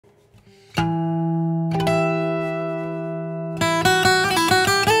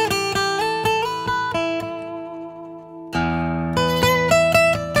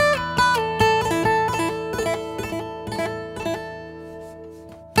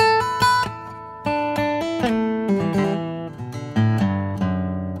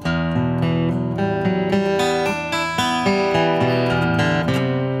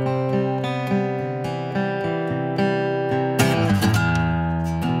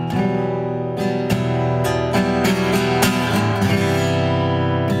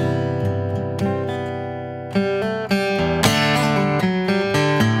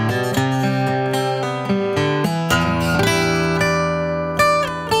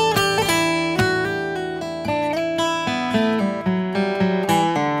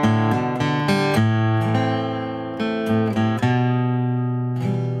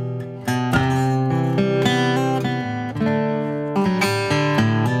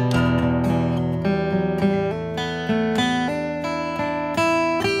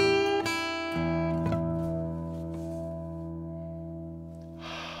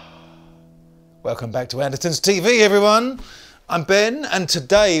Welcome back to Andertons TV, everyone. I'm Ben, and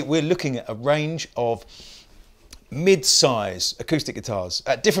today we're looking at a range of mid-size acoustic guitars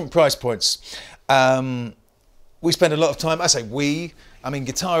at different price points. We spend a lot of time, I mean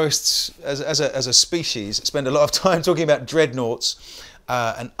guitarists as a species spend a lot of time talking about dreadnoughts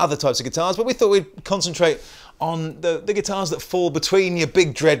and other types of guitars, but we thought we'd concentrate on the guitars that fall between your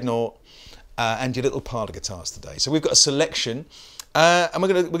big dreadnought and your little parlour guitars today. So we've got a selection. And we're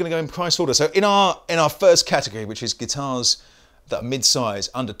gonna go in price order. So in our first category, which is guitars that are mid-size,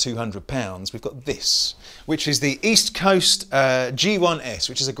 under £200, we've got this, which is the EastCoast G1S,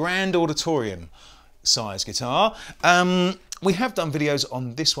 which is a grand auditorium size guitar. We have done videos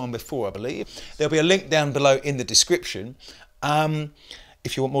on this one before, I believe. There'll be a link down below in the description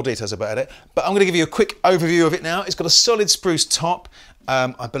if you want more details about it. But I'm going to give you a quick overview of it now. It's got a solid spruce top.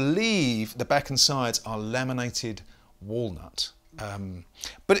 I believe the back and sides are laminated walnut.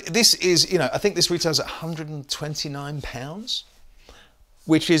 But this is, I think this retails at £129,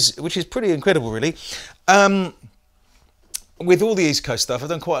 which is pretty incredible, really. With all the East Coast stuff, I've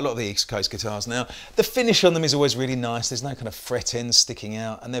done quite a lot of the East Coast guitars now. The finish on them is always really nice. There's no kind of fret ends sticking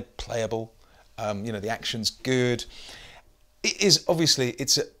out, and they're playable. The action's good. It is obviously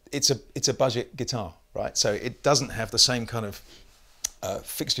it's a budget guitar, right? So it doesn't have the same kind of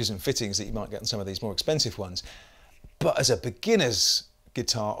fixtures and fittings that you might get on some of these more expensive ones. But as a beginner's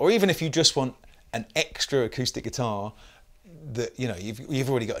guitar, or even if you just want an extra acoustic guitar that,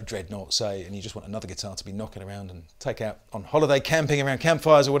 you've already got a dreadnought, say, and you just want another guitar to be knocking around and take out on holiday camping around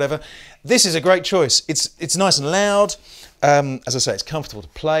campfires or whatever, this is a great choice. It's nice and loud. As I say, it's comfortable to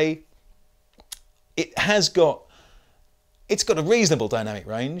play. It's got a reasonable dynamic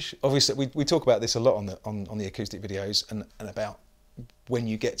range. Obviously, we talk about this a lot on the acoustic videos and about when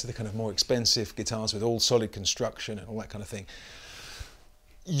you get to the kind of more expensive guitars with all solid construction and all that kind of thing,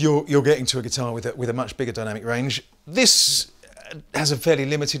 you're getting to a guitar with a much bigger dynamic range. This has a fairly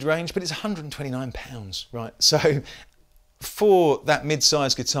limited range, but it's £129, right? So for that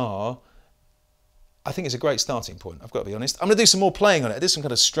mid-sized guitar, I think it's a great starting point, I've got to be honest. I'm going to do some more playing on it. There's some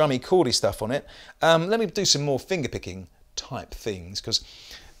kind of strummy, chordy stuff on it. Let me do some more finger-picking type things, because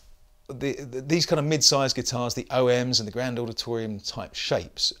these kind of mid-sized guitars, the OMs and the grand auditorium type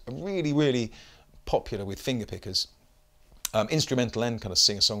shapes, are really, really popular with finger pickers, instrumental and kind of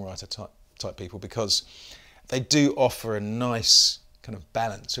singer-songwriter type people, because they do offer a nice kind of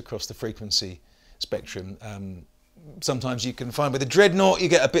balance across the frequency spectrum. Sometimes you can find with a dreadnought you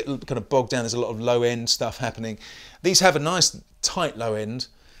get a bit kind of bogged down. There's a lot of low-end stuff happening. These have a nice tight low end,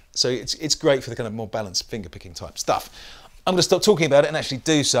 so it's great for the kind of more balanced finger picking type stuff. I'm going to stop talking about it and actually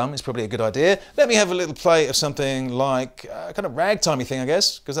do some. It's probably a good idea. Let me have a little play of something like a kind of ragtimey thing, I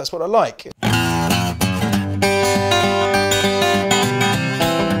guess, because that's what I like.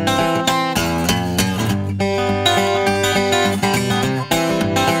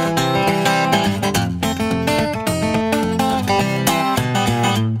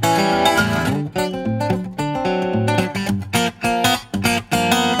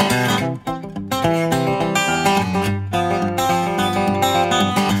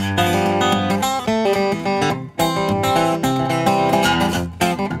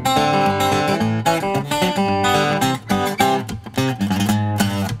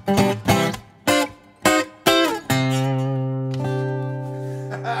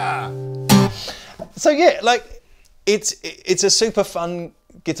 So yeah, it's a super fun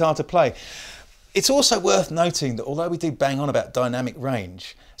guitar to play. It's also worth noting that although we do bang on about dynamic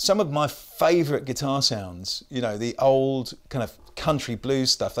range, some of my favourite guitar sounds, the old kind of country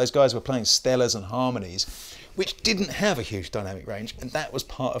blues stuff, those guys were playing Stellars and Harmonies, which didn't have a huge dynamic range, and that was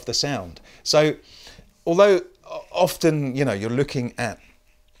part of the sound. So although often, you're looking at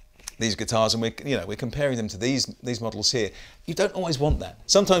these guitars and we're comparing them to these models here, you don't always want that.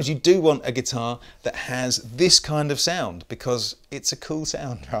 Sometimes you do want a guitar that has this kind of sound because it's a cool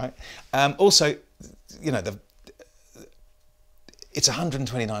sound, right? Also, it's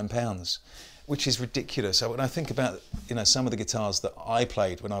 £129, which is ridiculous. So when I think about some of the guitars that I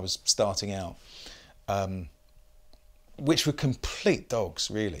played when I was starting out, which were complete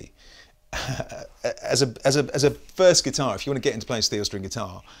dogs, really. As a first guitar, if you want to get into playing steel string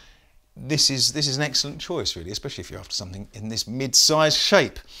guitar, this is an excellent choice, really, especially if you're after something in this mid-size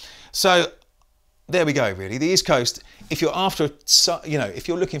shape. So there we go, really. The East Coast, if you're after, if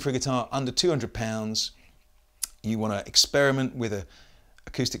you're looking for a guitar under £200, you want to experiment with an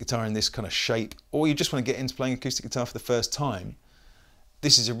acoustic guitar in this kind of shape, or you just want to get into playing acoustic guitar for the first time,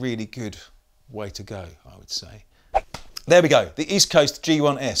 this is a really good way to go, I would say. There we go, the East Coast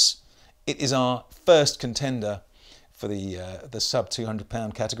G1S. It is our first contender for the sub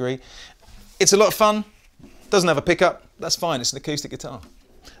 £200 category. It's a lot of fun. Doesn't have a pickup. That's fine. It's an acoustic guitar.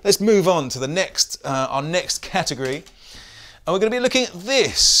 Let's move on to the next, our next category. And we're going to be looking at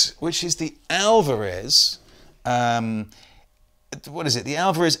this, which is the Alvarez. What is it? The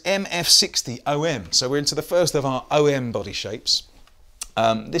Alvarez MF60 OM. So we're into the first of our OM body shapes.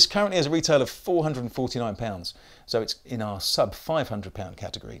 This currently has a retail of £449. So it's in our sub £500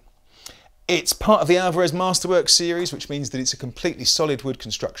 category. It's part of the Alvarez Masterwork series, which means that it's a completely solid wood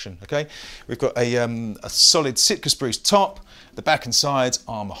construction. Okay, we've got a solid Sitka spruce top. The back and sides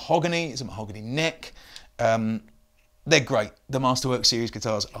are mahogany. It's a mahogany neck. They're great. The Masterwork series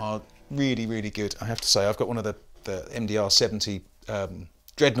guitars are really, really good. I have to say, I've got one of the MDR 70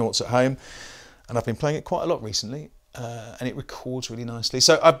 Dreadnoughts at home, and I've been playing it quite a lot recently, and it records really nicely.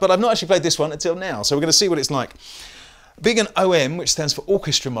 But I've not actually played this one until now, so we're going to see what it's like. Being an OM, which stands for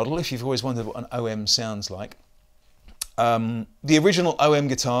orchestra model, if you've always wondered what an OM sounds like. The original OM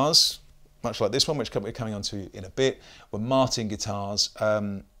guitars, much like this one, which we're coming on to in a bit, were Martin guitars.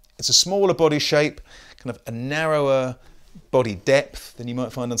 It's a smaller body shape, kind of a narrower body depth than you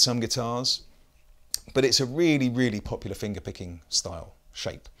might find on some guitars, but it's a really, really popular finger-picking style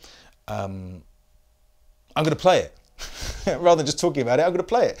shape. I'm going to play it. Rather than just talking about it, I'm going to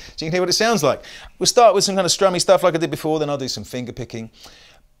play it so you can hear what it sounds like. We'll start with some kind of strummy stuff like I did before, then I'll do some finger picking.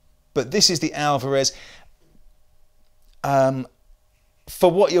 But this is the Alvarez. For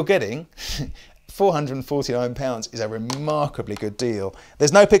what you're getting, £449 is a remarkably good deal.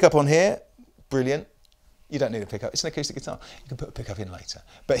 There's no pickup on here. Brilliant. You don't need a pickup. It's an acoustic guitar. You can put a pickup in later.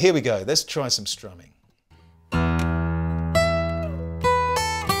 But here we go. Let's try some strumming.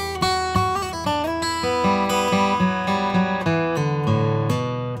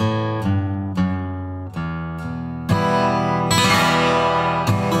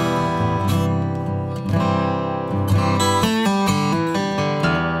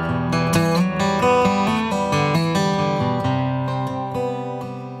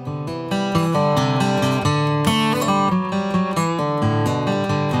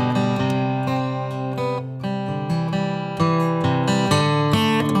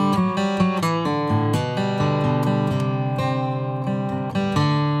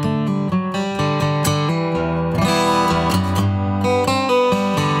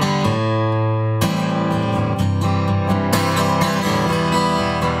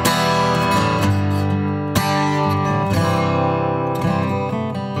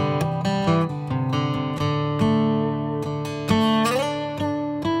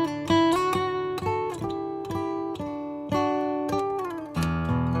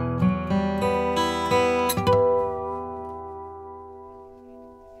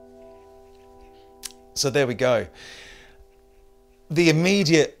 So there we go. The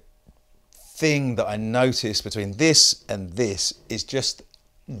immediate thing that I notice between this and this is just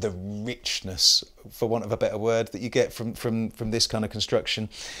the richness, for want of a better word, that you get from this kind of construction.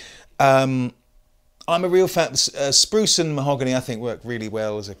 I'm a real fan. Spruce and mahogany, I think, work really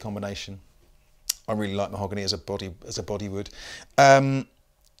well as a combination. I really like mahogany as a body wood.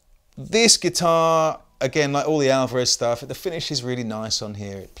 This guitar, again, like all the Alvarez stuff, the finish is really nice on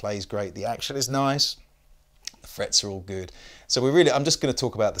here. It plays great. The action is nice. The frets are all good. So I'm just going to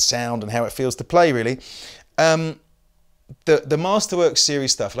talk about the sound and how it feels to play, really. The Masterwork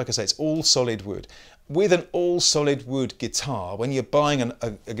series stuff, like I say, it's all solid wood. With an all solid wood guitar, when you're buying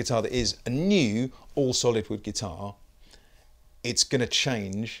a guitar that is a new all solid wood guitar, it's going to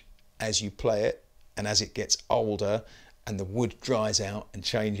change as you play it and as it gets older and the wood dries out and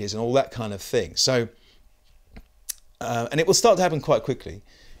changes and all that kind of thing. So, and it will start to happen quite quickly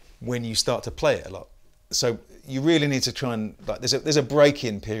when you start to play it a lot. So you really need to try and, like, there's a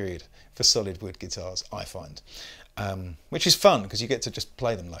break-in period for solid wood guitars, I find, which is fun because you get to just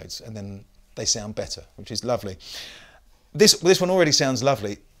play them loads and then they sound better, which is lovely. This one already sounds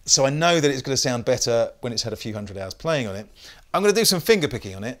lovely, so I know that it's going to sound better when it's had a few hundred hours playing on it. I'm going to do some finger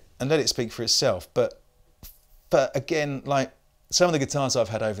picking on it and let it speak for itself. But again, like some of the guitars I've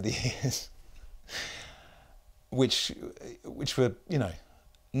had over the years, which were, you know,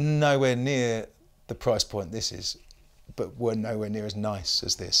 nowhere near the price point this is, but were nowhere near as nice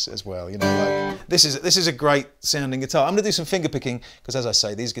as this as well. You know, like this is a great sounding guitar. I'm going to do some finger picking because, as I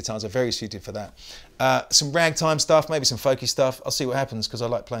say, these guitars are very suited for that. Some ragtime stuff, maybe some folky stuff. I'll see what happens because I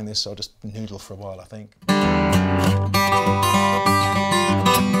like playing this, so I'll just noodle for a while, I think.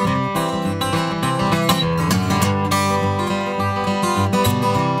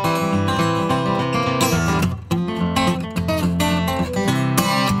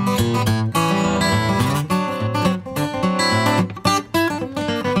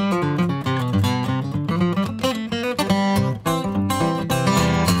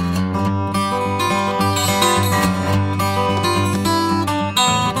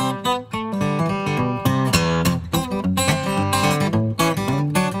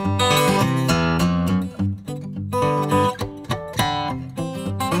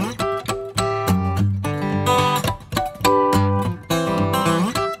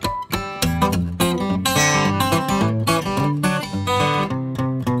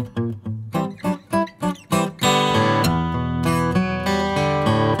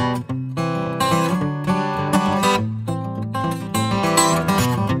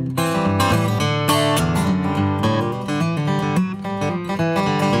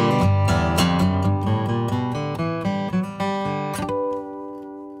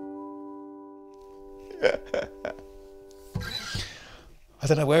 I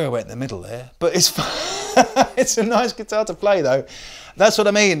don't know where I went in the middle there, but it's it's a nice guitar to play though. That's what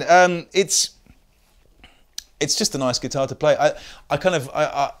I mean. It's just a nice guitar to play.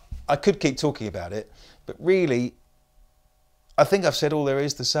 I could keep talking about it, but really, I think I've said all there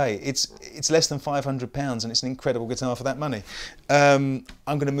is to say. It's less than £500 and it's an incredible guitar for that money. I'm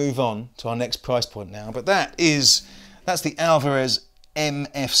going to move on to our next price point now, but that's the Alvarez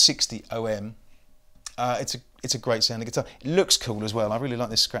MF60 OM. It's a great sounding guitar. It looks cool as well. I really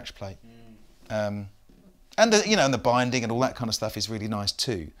like this scratch plate, and and the binding and all that kind of stuff is really nice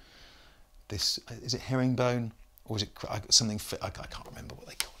too. This is it herringbone or is it something? I can't remember what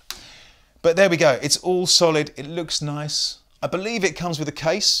they call it. But there we go. It's all solid. It looks nice. I believe it comes with a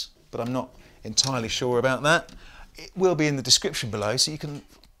case, but I'm not entirely sure about that. It will be in the description below, so you can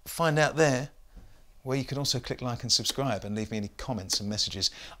find out there, where you can also click like and subscribe and leave me any comments and messages.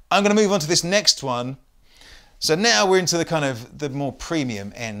 I'm going to move on to this next one. So now we're into the kind of the more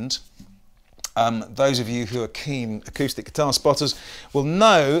premium end. Those of you who are keen acoustic guitar spotters will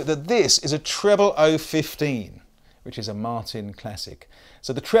know that this is a treble O15, which is a Martin classic.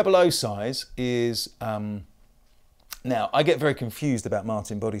 So the treble O size is, now I get very confused about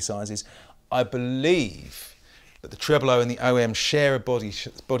Martin body sizes. I believe that the treble O and the OM share a body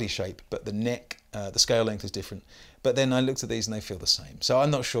shape, but the neck, the scale length is different. But then I looked at these and they feel the same. So I'm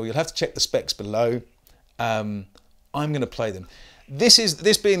not sure. You'll have to check the specs below. I'm going to play them. This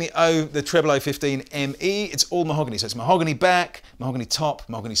being the treble O15 ME. It's all mahogany. So it's mahogany back, mahogany top,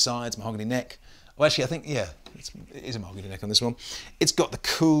 mahogany sides, mahogany neck. Well, actually, I think it is a mahogany neck on this one. It's got the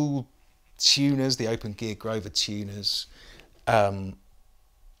cool tuners, the open gear Grover tuners.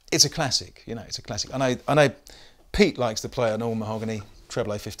 It's a classic. It's a classic. I know Pete likes to play an all mahogany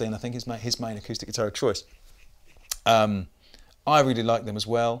treble O15. I think his main acoustic guitar of choice. I really like them as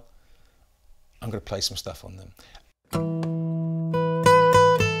well. I'm going to play some stuff on them.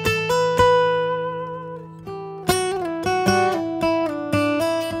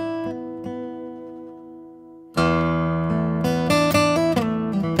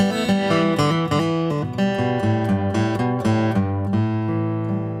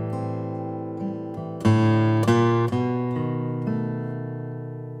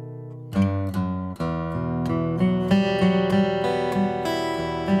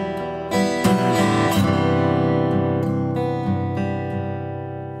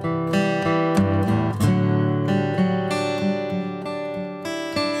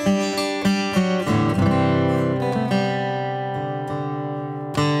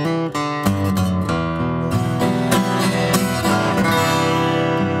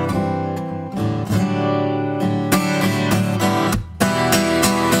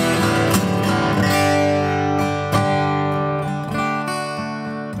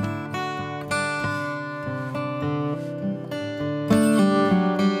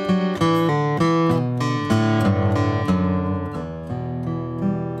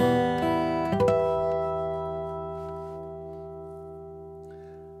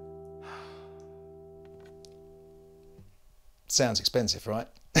 Sounds expensive, right?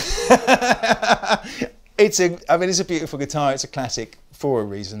 It's a beautiful guitar. It's a classic for a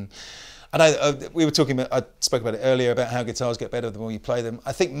reason. I know we were talking about, I spoke about it earlier about how guitars get better the more you play them.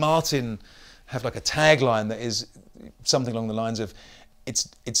 I think Martin have like a tagline that is something along the lines of,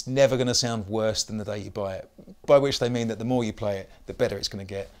 it's never going to sound worse than the day you buy it. By which they mean that the more you play it, the better it's going to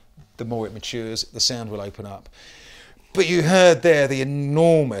get. The more it matures, the sound will open up. But you heard there the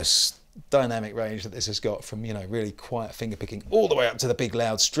enormous dynamic range that this has got, from really quiet finger picking all the way up to the big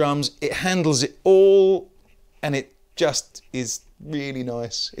loud strums. It handles it all, and it just is really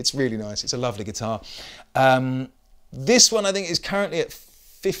nice. It's really nice. It's a lovely guitar. This one I think is currently at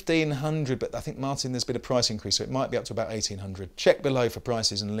 1,500, but I think Martin, there's been a price increase, so it might be up to about 1,800. Check below for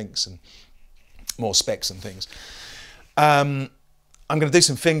prices and links and more specs and things. I'm going to do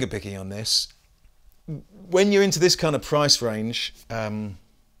some finger picking on this. When you're into this kind of price range,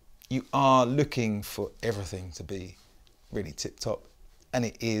 you are looking for everything to be really tip-top, and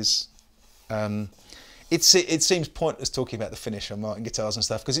it is. It seems pointless talking about the finish on Martin guitars and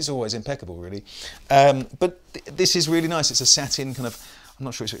stuff because it's always impeccable, really. But this is really nice. It's a satin kind of, I'm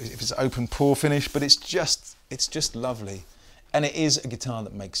not sure if it's open pore finish, but it's just lovely, and it is a guitar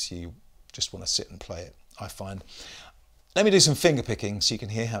that makes you just want to sit and play it, I find. Let me do some finger picking so you can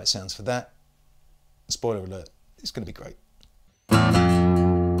hear how it sounds for that. Spoiler alert, it's going to be great.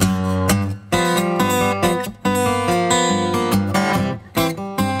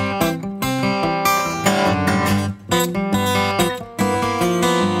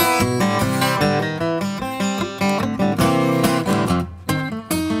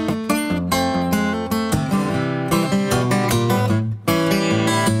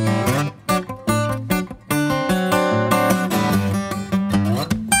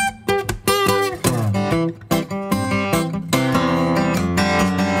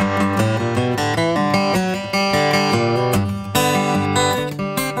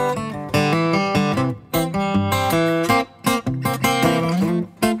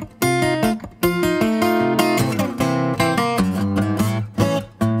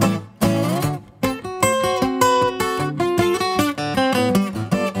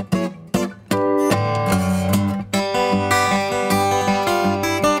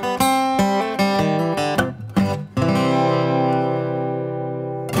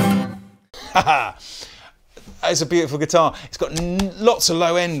 it's a beautiful guitar. It's got lots of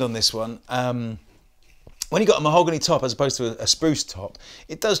low end on this one. When you've got a mahogany top as opposed to a spruce top,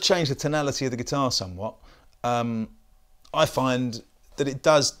 it does change the tonality of the guitar somewhat. I find that it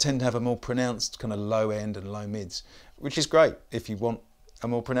does tend to have a more pronounced kind of low end and low mids, which is great if you want a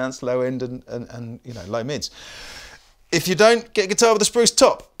more pronounced low end and you know, low mids. If you don't, get a guitar with a spruce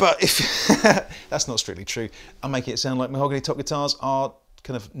top. But if that's not strictly true, I'm making it sound like mahogany top guitars are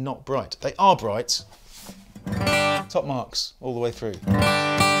kind of not bright. They are bright. Top marks all the way through.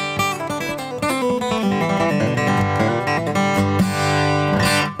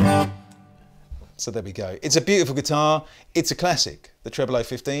 So there we go. It's a beautiful guitar. It's a classic, the Treble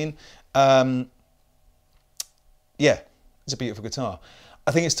 015. Yeah, it's a beautiful guitar.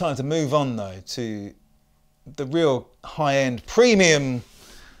 I think it's time to move on though to the real high-end premium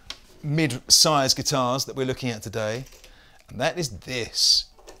mid-size guitars that we're looking at today. And that is this.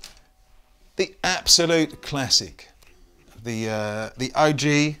 The absolute classic. The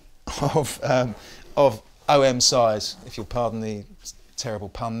OG of OM size, if you'll pardon the terrible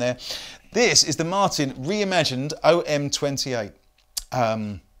pun there. This is the Martin reimagined OM28.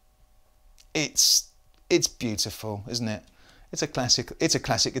 It's beautiful, isn't it? It's a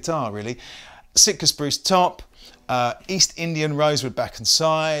classic guitar, really. Sitka spruce top, East Indian rosewood back and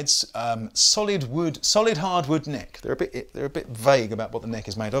sides, solid hardwood neck. They're a bit vague about what the neck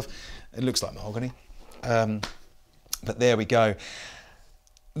is made of. It looks like mahogany, but there we go.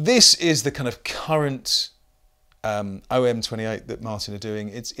 This is the kind of current OM28 that Martin are doing.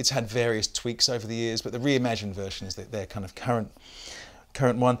 It's had various tweaks over the years, but the reimagined version is their kind of current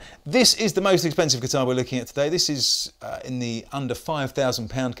one. This is the most expensive guitar we're looking at today. This is in the under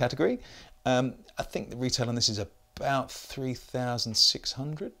 £5,000 category. I think the retail on this is about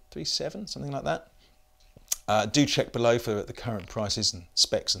 3,600, 3,700, something like that. Do check below for the current prices and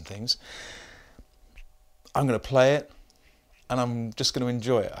specs and things. I'm going to play it and I'm just going to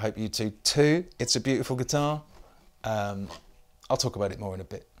enjoy it. I hope you do too. It's a beautiful guitar. I'll talk about it more in a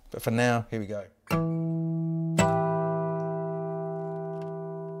bit, but for now, here we go.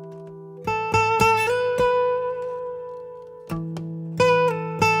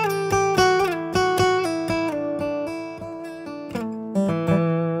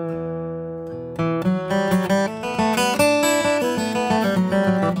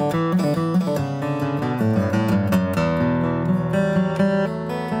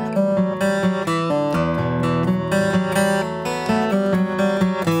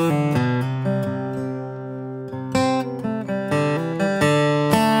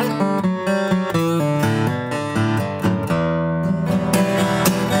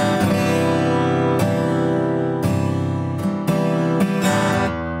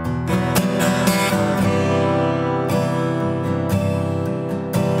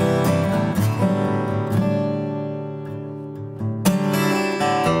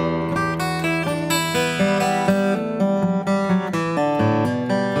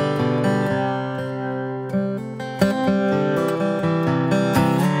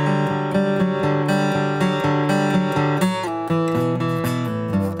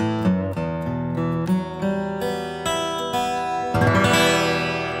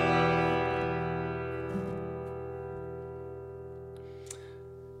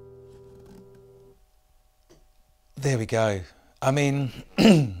 There we go. I mean,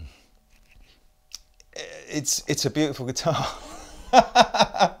 it's a beautiful guitar.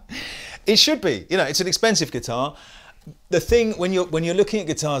 It should be. You know, it's an expensive guitar. The thing when you're looking at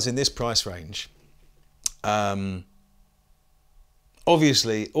guitars in this price range,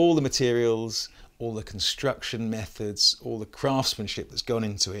 obviously all the materials, all the construction methods, all the craftsmanship that's gone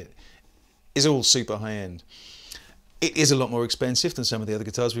into it is all super high end. It is a lot more expensive than some of the other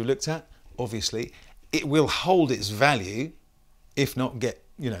guitars we've looked at, obviously. It will hold its value, if not get,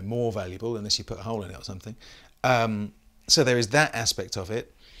 you know, more valuable unless you put a hole in it or something. So there is that aspect of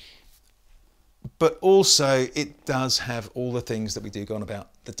it. But also it does have all the things that we do go on about.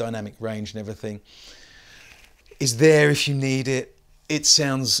 The dynamic range and everything is there if you need it. It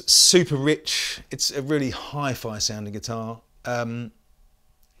sounds super rich. It's a really hi-fi sounding guitar.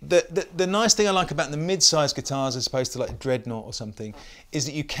 The nice thing I like about the mid-sized guitars as opposed to like Dreadnought or something is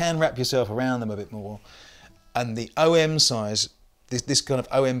that you can wrap yourself around them a bit more. And the OM size, this kind of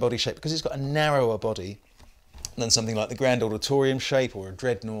OM body shape, because it's got a narrower body than something like the Grand Auditorium shape or a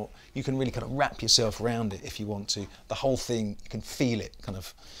Dreadnought, you can really kind of wrap yourself around it if you want to. The whole thing, you can feel it kind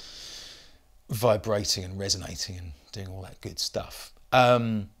of vibrating and resonating and doing all that good stuff.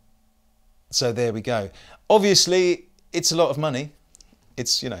 So there we go. Obviously, it's a lot of money.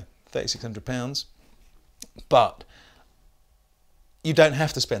 It's, you know, £3,600, but you don't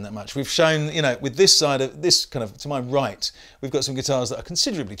have to spend that much. We've shown, you know, with this side of this kind of to my right, we've got some guitars that are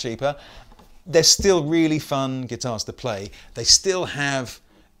considerably cheaper. They're still really fun guitars to play. They still have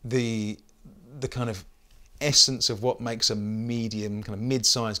the kind of essence of what makes a medium, kind of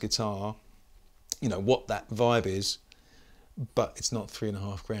mid-sized guitar, you know, what that vibe is, but it's not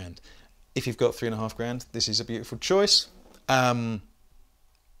 £3.5 grand. If you've got £3.5 grand, this is a beautiful choice. I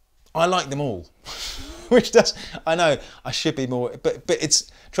like them all, which does, I know I should be more, but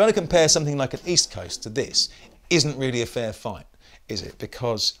it's trying to compare something like an EastCoast to this isn't really a fair fight, is it?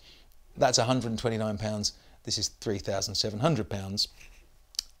 Because that's £129, this is £3,700.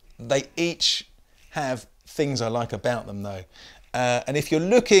 They each have things I like about them though. And if you're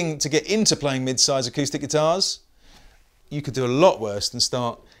looking to get into playing mid-size acoustic guitars, you could do a lot worse than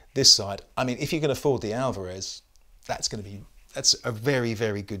start this side. I mean, if you can afford the Alvarez, that's a very,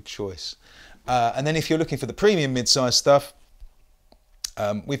 very good choice. And then if you're looking for the premium mid-size stuff,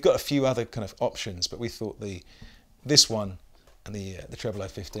 we've got a few other kind of options, but we thought this one and the Treble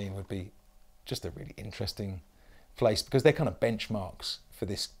 015 would be just a really interesting place because they're kind of benchmarks for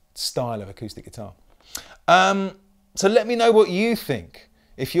this style of acoustic guitar. So let me know what you think.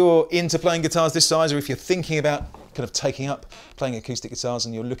 If you're into playing guitars this size, or if you're thinking about kind of taking up playing acoustic guitars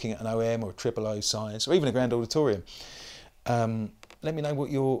and you're looking at an OM or a Triple O size, or even a Grand Auditorium, let me know what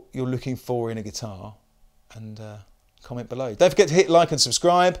you're looking for in a guitar and comment below. Don't forget to hit like and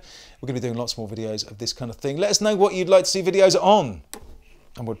subscribe. We're going to be doing lots more videos of this kind of thing. Let us know what you'd like to see videos on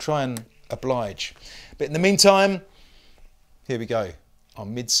and we'll try and oblige. But in the meantime, here we go. Our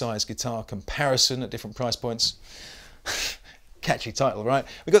mid-size guitar comparison at different price points. Catchy title, right?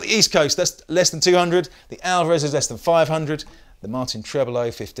 We've got the EastCoast, that's less than 200. The Alvarez is less than 500. The Martin Treble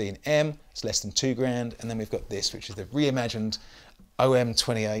 015M is less than 2 grand. And then we've got this, which is the reimagined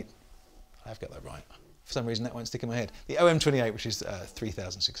OM28. I've got that right. For some reason that won't stick in my head. The OM28, which is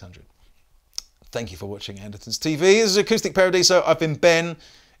 3,600. Thank you for watching Andertons TV. This is Acoustic Paradiso. I've been Ben.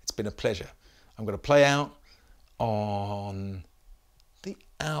 It's been a pleasure. I'm going to play out on the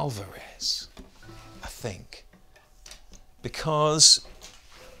Alvarez, I think, because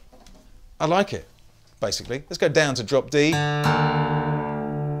I like it, basically. Let's go down to drop D.